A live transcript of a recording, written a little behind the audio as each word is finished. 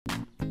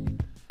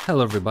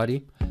Hello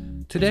everybody.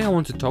 Today I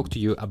want to talk to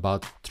you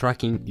about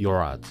tracking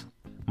your ads.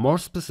 More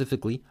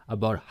specifically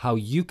about how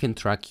you can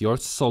track your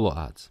solo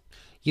ads.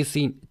 You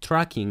see,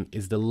 tracking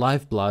is the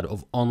lifeblood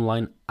of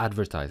online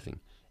advertising.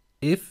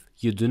 If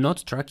you do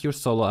not track your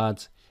solo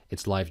ads,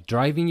 it's like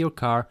driving your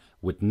car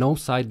with no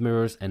side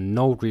mirrors and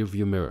no rear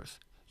view mirrors.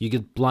 You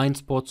get blind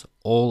spots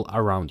all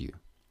around you.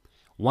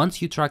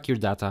 Once you track your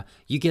data,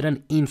 you get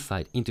an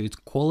insight into its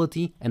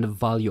quality and the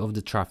value of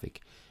the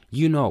traffic.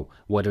 You know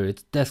whether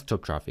it's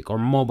desktop traffic or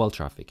mobile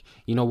traffic.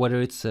 You know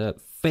whether it's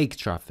fake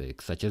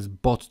traffic, such as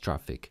bot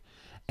traffic.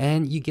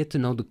 And you get to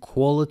know the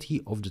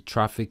quality of the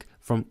traffic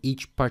from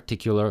each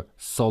particular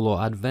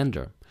solo ad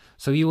vendor.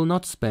 So you will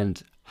not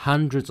spend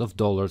hundreds of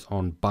dollars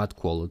on bad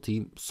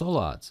quality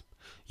solo ads.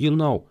 You'll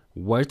know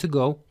where to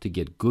go to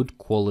get good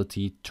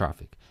quality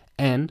traffic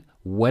and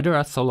whether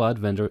a solo ad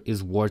vendor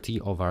is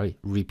worthy of a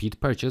repeat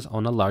purchase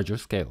on a larger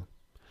scale.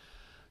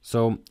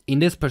 So in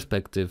this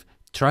perspective,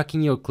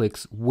 tracking your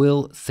clicks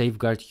will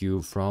safeguard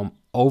you from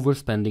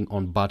overspending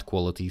on bad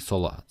quality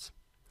solo ads.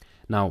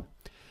 Now,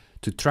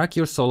 to track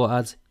your solo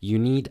ads, you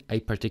need a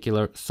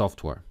particular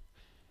software.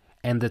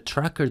 And the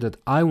tracker that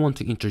I want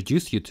to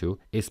introduce you to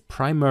is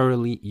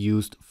primarily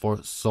used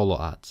for solo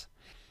ads.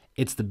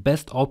 It's the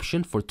best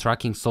option for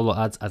tracking solo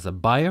ads as a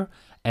buyer,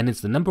 and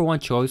it's the #1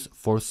 choice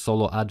for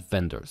solo ad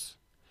vendors.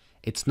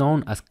 It's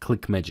known as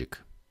ClickMagick.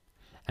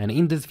 And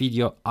in this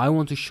video, I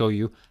want to show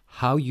you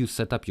how you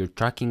set up your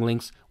tracking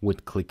links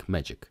with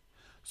ClickMagick.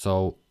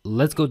 So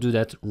let's go do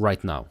that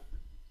right now.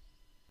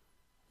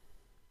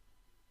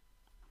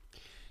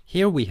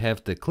 Here we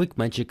have the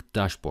ClickMagick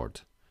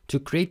dashboard. To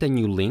create a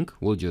new link,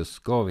 we'll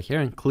just go over here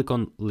and click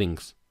on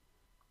links.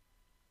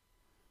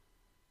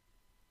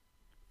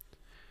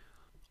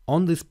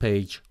 On this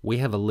page, we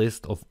have a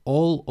list of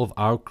all of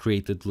our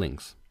created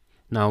links.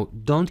 Now,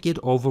 don't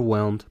get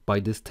overwhelmed by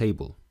this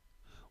table.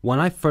 When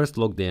I first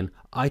logged in,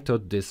 I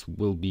thought this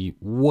will be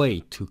way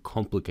too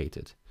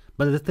complicated.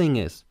 But the thing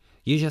is,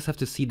 you just have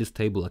to see this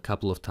table a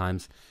couple of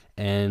times,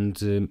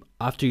 and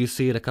after you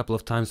see it a couple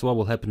of times, what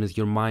will happen is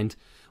your mind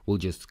will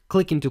just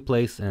click into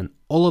place, and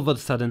all of a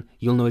sudden,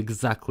 you'll know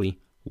exactly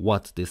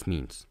what this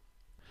means.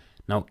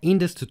 Now, in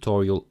this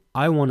tutorial,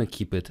 I want to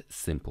keep it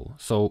simple.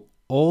 So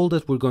all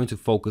that we're going to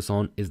focus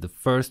on is the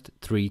first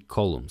 3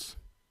 columns.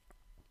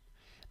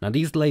 Now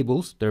these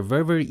labels, they're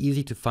very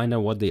easy to find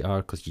out what they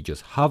are because you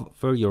just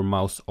hover your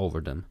mouse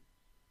over them.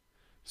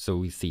 So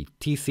we see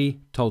TC,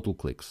 total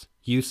clicks,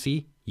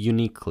 UC,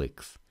 unique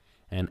clicks,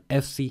 and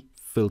FC,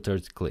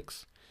 filtered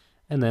clicks.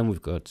 And then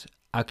we've got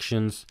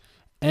actions,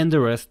 and the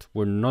rest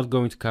we're not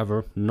going to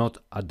cover, not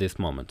at this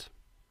moment.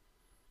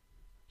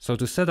 So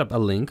to set up a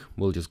link,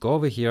 we'll just go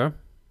over here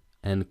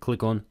and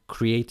click on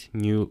create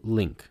new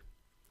link.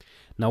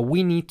 Now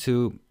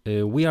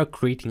we are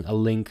creating a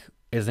link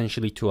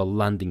essentially to a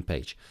landing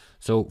page.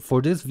 So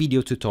for this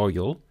video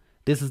tutorial,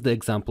 this is the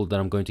example that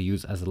I'm going to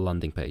use as a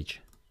landing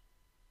page.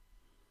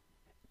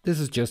 This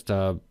is just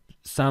a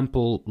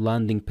sample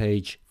landing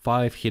page,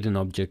 5 hidden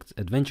objects,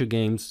 adventure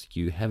games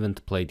you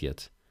haven't played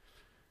yet.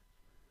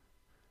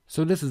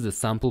 So this is the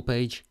sample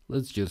page.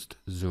 Let's just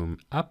zoom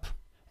up,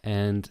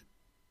 and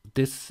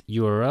this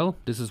URL,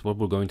 this is what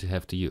we're going to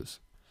have to use.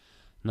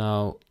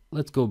 Now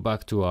let's go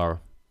back to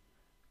our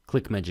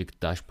ClickMagick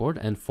dashboard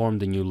and form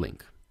the new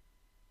link.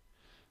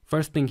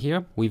 First thing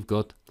here, we've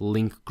got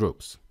link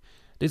groups.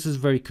 This is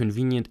very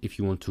convenient if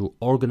you want to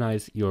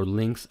organize your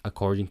links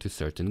according to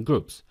certain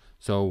groups.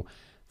 So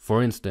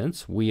for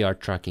instance, we are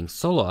tracking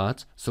solo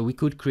ads, so we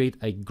could create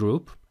a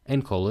group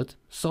and call it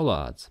solo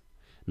ads.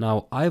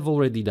 Now I've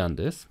already done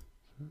this,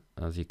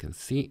 as you can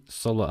see,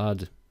 solo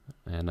ad,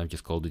 and I've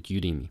just called it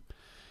Udemy.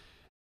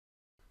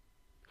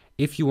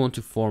 If you want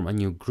to form a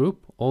new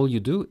group, all you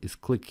do is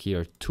click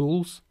here,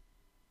 Tools,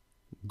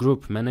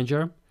 Group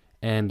Manager,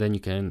 and then you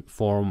can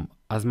form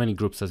as many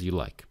groups as you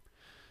like.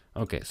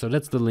 Okay, so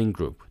that's the link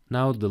group.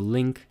 Now the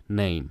link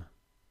name.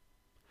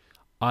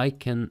 I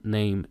can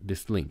name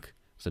this link.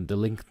 So the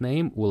link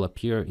name will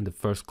appear in the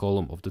first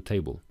column of the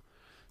table.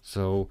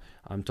 So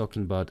I'm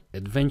talking about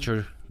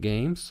adventure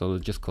games, so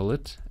let's just call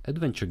it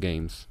adventure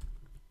games.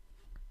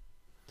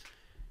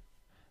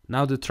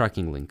 Now the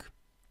tracking link.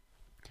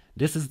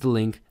 This is the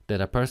link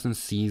that a person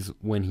sees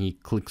when he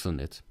clicks on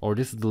it, or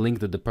this is the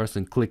link that the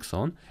person clicks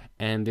on,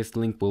 and this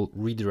link will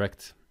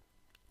redirect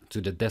to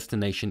the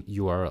destination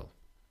URL.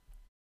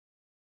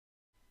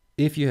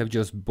 If you have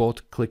just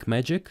bought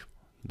ClickMagick,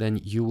 then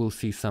you will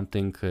see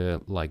something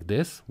like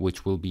this,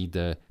 which will be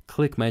the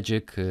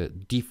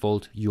ClickMagick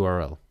default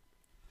URL.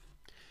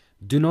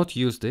 Do not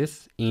use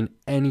this in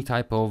any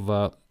type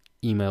of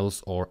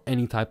emails or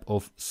any type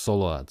of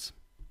solo ads.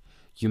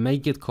 You may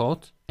get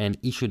caught and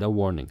issued a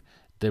warning.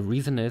 The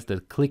reason is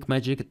that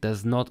ClickMagick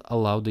does not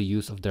allow the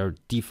use of their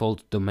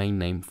default domain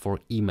name for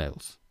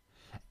emails.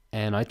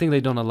 And I think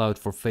they don't allow it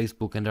for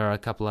Facebook, and there are a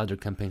couple other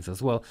campaigns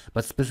as well,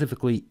 but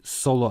specifically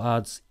solo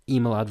ads,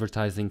 email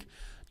advertising,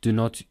 do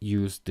not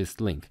use this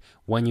link.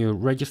 When you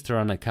register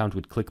an account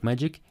with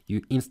ClickMagick,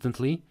 you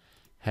instantly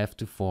have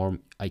to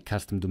form a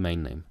custom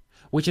domain name.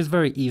 which is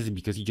very easy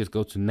because you just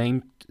go to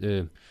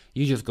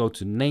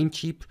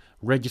Namecheap,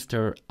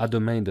 register a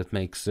domain that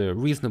makes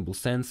reasonable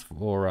sense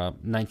for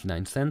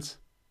 99 cents,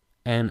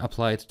 and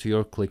apply it to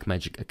your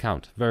ClickMagick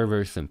account. Very,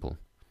 very simple.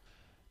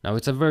 Now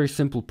it's a very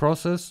simple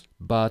process,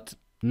 but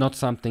not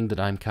something that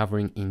I'm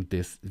covering in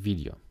this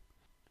video.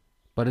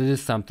 But it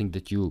is something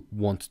that you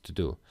want to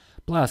do.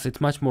 Plus, it's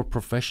much more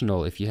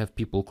professional if you have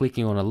people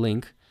clicking on a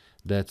link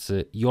that's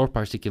your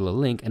particular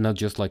link and not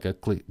just like a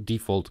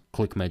default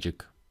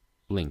ClickMagick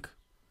link.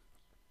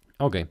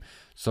 Okay,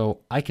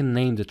 so I can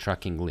name the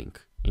tracking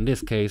link. In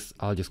this case,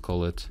 I'll just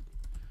call it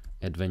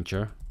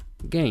Adventure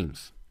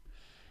Games.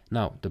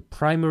 Now, the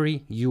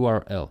primary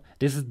URL,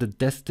 this is the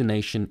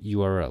destination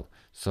URL.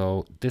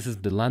 So this is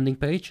the landing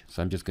page.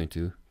 So I'm just going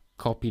to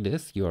copy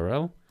this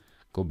URL,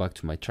 go back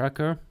to my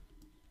tracker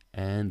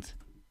and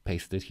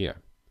paste it here.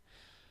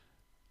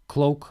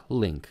 Cloak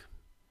link.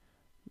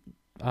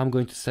 I'm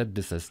going to set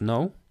this as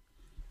no.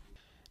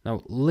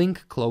 Now,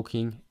 link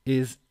cloaking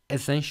is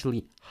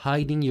essentially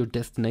hiding your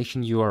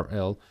destination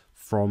URL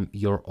from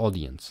your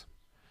audience.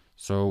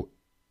 So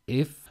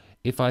if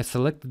I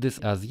select this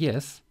as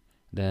yes,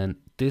 then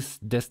this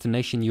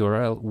destination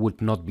URL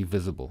would not be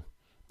visible.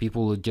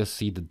 People would just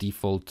see the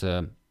default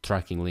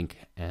tracking link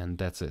and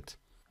that's it.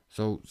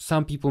 So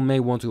some people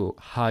may want to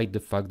hide the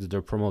fact that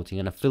they're promoting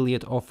an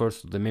affiliate offer,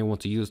 so they may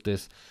want to use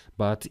this,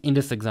 but in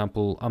this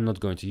example, I'm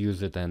not going to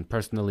use it, and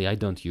personally, I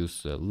don't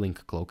use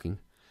link cloaking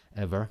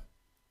ever.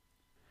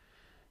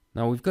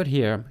 Now we've got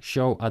here,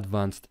 show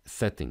advanced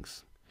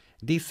settings.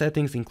 These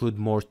settings include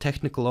more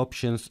technical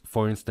options.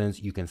 For instance,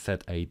 you can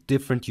set a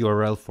different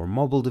URL for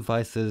mobile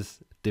devices,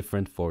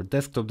 different for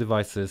desktop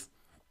devices,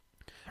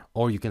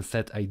 or you can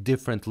set a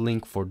different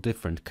link for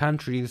different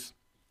countries,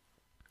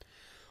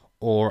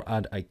 or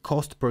add a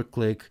cost per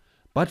click,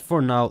 but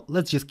for now,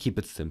 let's just keep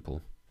it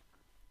simple.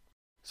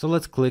 So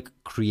let's click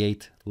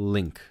Create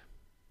Link.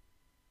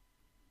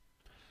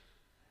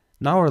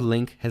 Now our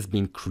link has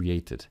been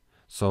created.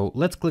 So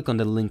let's click on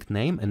the link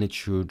name and it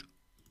should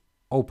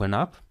open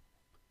up.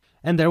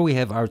 And there we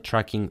have our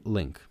tracking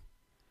link.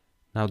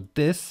 Now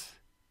this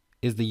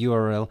is the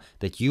URL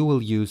that you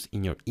will use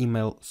in your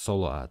email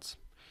solo ads.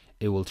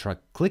 It will track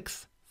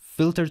clicks,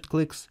 filtered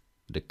clicks,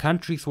 the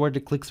countries where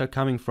the clicks are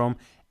coming from,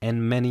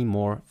 and many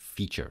more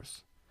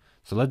features.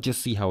 So let's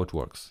just see how it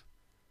works.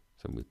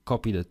 So we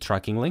copy the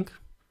tracking link.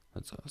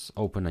 Let's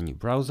open a new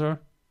browser,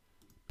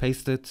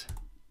 paste it.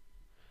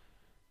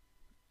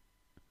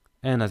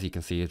 And as you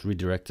can see, it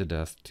redirected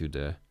us to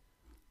the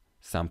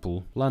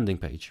sample landing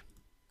page.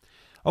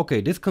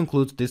 Okay, this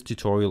concludes this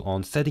tutorial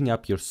on setting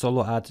up your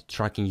solo ad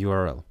tracking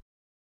URL.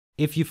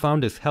 If you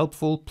found this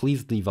helpful,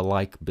 please leave a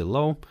like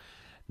below.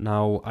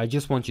 Now, I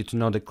just want you to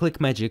know that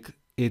ClickMagick,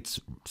 it's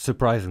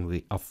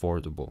surprisingly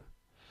affordable.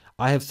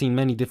 I have seen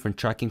many different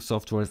tracking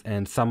softwares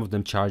and some of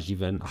them charge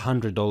even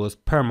 $100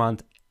 per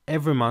month,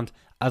 every month,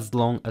 as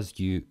long as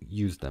you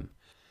use them.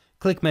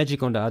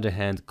 ClickMagick, on the other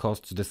hand,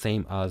 costs the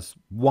same as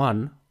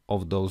one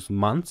of those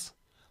months,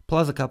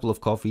 plus a couple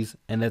of coffees,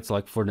 and that's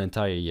like for the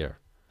entire year.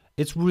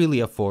 It's really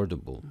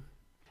affordable.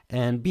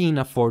 And being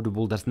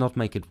affordable does not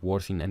make it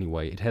worse in any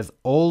way. It has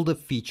all the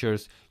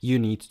features you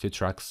need to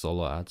track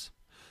solo ads.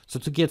 So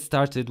to get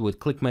started with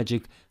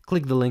ClickMagick,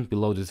 click the link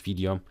below this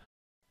video.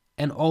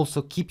 And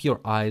also keep your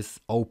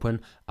eyes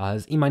open,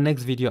 as in my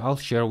next video I'll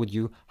share with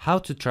you how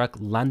to track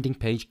landing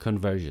page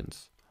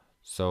conversions,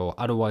 so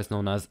otherwise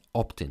known as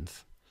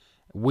opt-ins,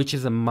 which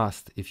is a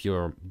must if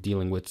you're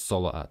dealing with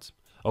solo ads.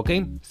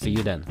 Okay, see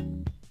you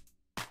then.